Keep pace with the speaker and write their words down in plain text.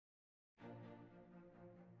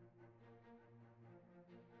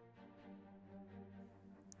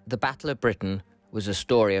The Battle of Britain was a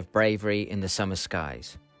story of bravery in the summer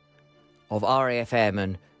skies, of RAF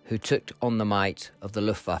airmen who took on the might of the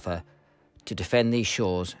Luftwaffe to defend these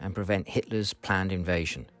shores and prevent Hitler's planned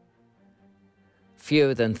invasion.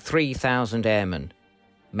 Fewer than 3,000 airmen,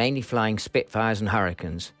 mainly flying Spitfires and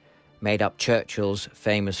Hurricanes, made up Churchill's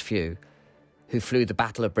famous few, who flew the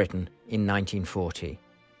Battle of Britain in 1940.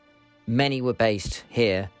 Many were based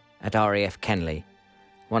here at RAF Kenley,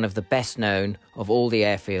 one of the best known of all the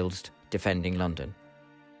airfields defending London.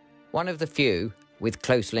 One of the few with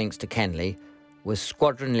close links to Kenley was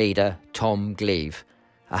squadron leader Tom Gleave,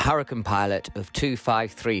 a Hurricane pilot of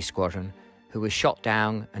 253 Squadron who was shot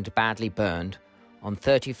down and badly burned on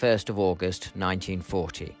 31st of August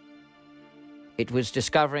 1940. It was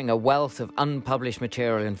discovering a wealth of unpublished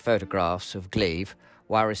material and photographs of Gleave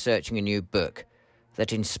while researching a new book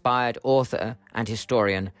that inspired author and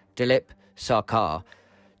historian Dilip Sarkar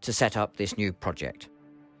to set up this new project.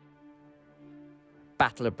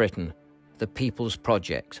 Battle of Britain, the People's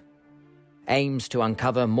Project, aims to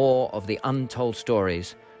uncover more of the untold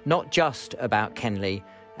stories, not just about Kenley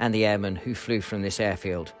and the airmen who flew from this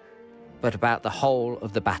airfield, but about the whole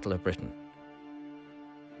of the Battle of Britain.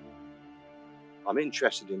 I'm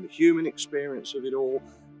interested in the human experience of it all,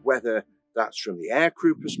 whether that's from the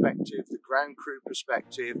aircrew perspective, the ground crew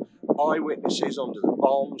perspective, eyewitnesses under the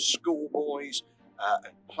bombs, schoolboys,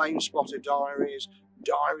 plane spotter diaries,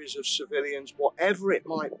 diaries of civilians, whatever it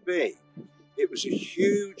might be. It was a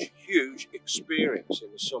huge, huge experience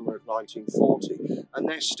in the summer of 1940, and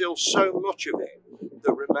there's still so much of it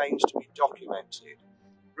that remains to be documented.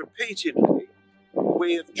 Repeatedly,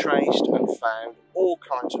 we have traced and found all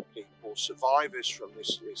kinds of people, survivors from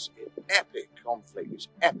this epic conflict, this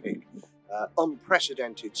epic,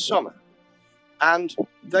 unprecedented summer. And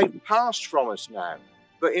they've passed from us now.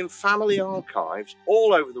 But in family archives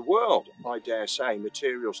all over the world, I dare say,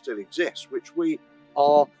 material still exists, which we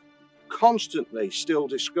are constantly still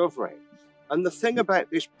discovering. And the thing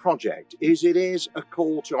about this project is it is a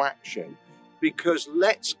call to action, because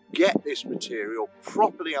let's get this material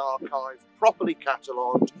properly archived, properly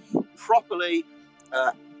catalogued, properly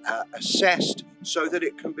assessed, so that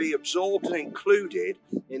it can be absorbed and included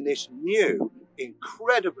in this new,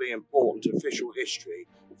 incredibly important official history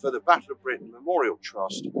for the Battle of Britain Memorial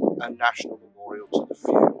Trust and National Memorial to the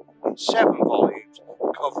Few, in 7 volumes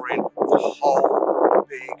covering the whole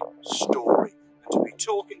big story. And to be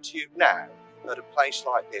talking to you now at a place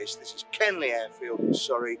like this is Kenley Airfield in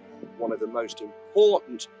Surrey, one of the most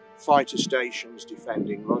important fighter stations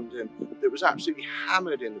defending London, that was absolutely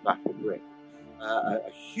hammered in the Battle of Britain. A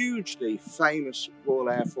hugely famous Royal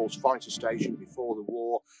Air Force fighter station before the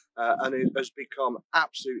war, and it has become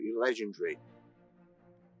absolutely legendary.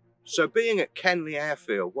 So being at Kenley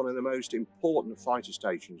Airfield, one of the most important fighter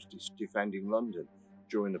stations defending London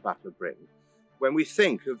during the Battle of Britain, when we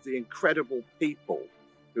think of the incredible people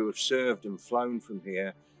who have served and flown from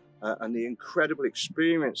here, and the incredible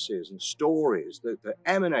experiences and stories that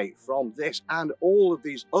emanate from this and all of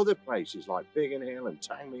these other places like Biggin Hill and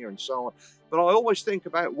Tangmere and so on. But I always think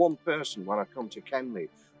about one person when I come to Kenley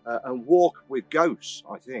and walk with ghosts,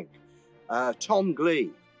 I think. Tom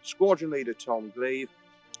Gleave, Squadron Leader Tom Gleave,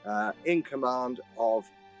 in command of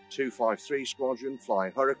 253 Squadron,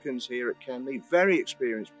 flying Hurricanes here at Kenley, very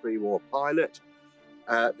experienced pre-war pilot.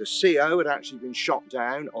 The CO had actually been shot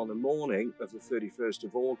down on the morning of the 31st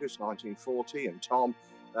of August 1940, and Tom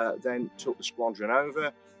then took the squadron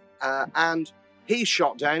over, and he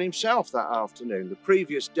shot down himself that afternoon. The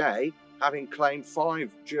previous day, having claimed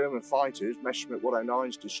 5 German fighters, Messerschmitt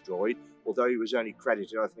 109s destroyed, although he was only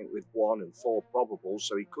credited, I think, with 1 and 4 probables,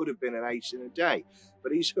 so he could have been an ace in a day.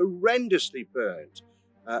 But he's horrendously burned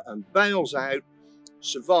and bails out,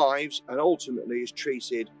 survives, and ultimately is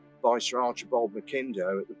treated by Sir Archibald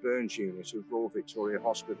Mackindo at the Burns Unit of Royal Victoria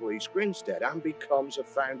Hospital East Grinstead, and becomes a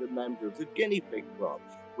founder member of the Guinea Pig Club,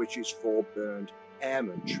 which is for burned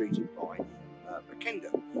airmen treated by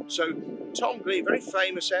Mackindo. So Tom Gleave, very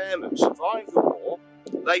famous airman, survived the war,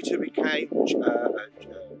 later became a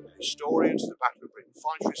historian to the Battle of Britain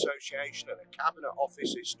Fighter Association and a Cabinet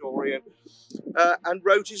Office historian, and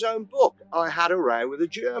wrote his own book, I Had a Row with a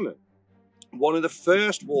German. One of the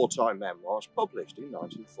first wartime memoirs published in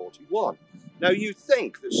 1941. Now, you'd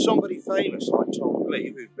think that somebody famous like Tom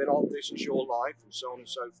Gleave, who'd been on This Is Your Life and so on and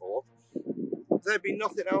so forth, there'd be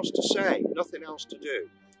nothing else to say, nothing else to do.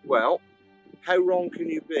 Well, how wrong can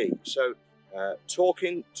you be? So,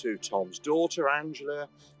 talking to Tom's daughter, Angela,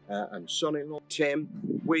 and son-in-law, Tim,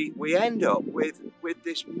 we end up with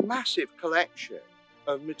this massive collection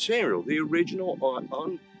of material, the original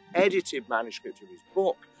unedited manuscript of his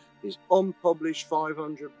book, his unpublished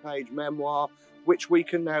 500-page memoir, which we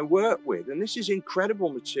can now work with. And this is incredible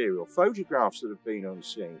material, photographs that have been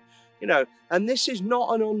unseen, you know, and this is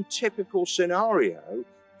not an untypical scenario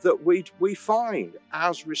that we find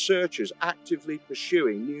as researchers actively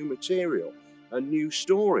pursuing new material and new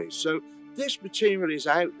stories. So this material is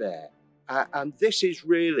out there, and this is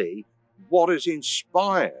really what has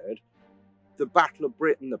inspired the Battle of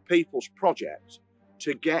Britain, the People's Project,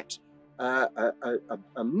 to get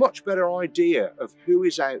a much better idea of who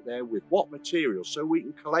is out there with what material, so we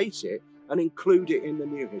can collate it and include it in the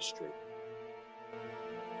new history.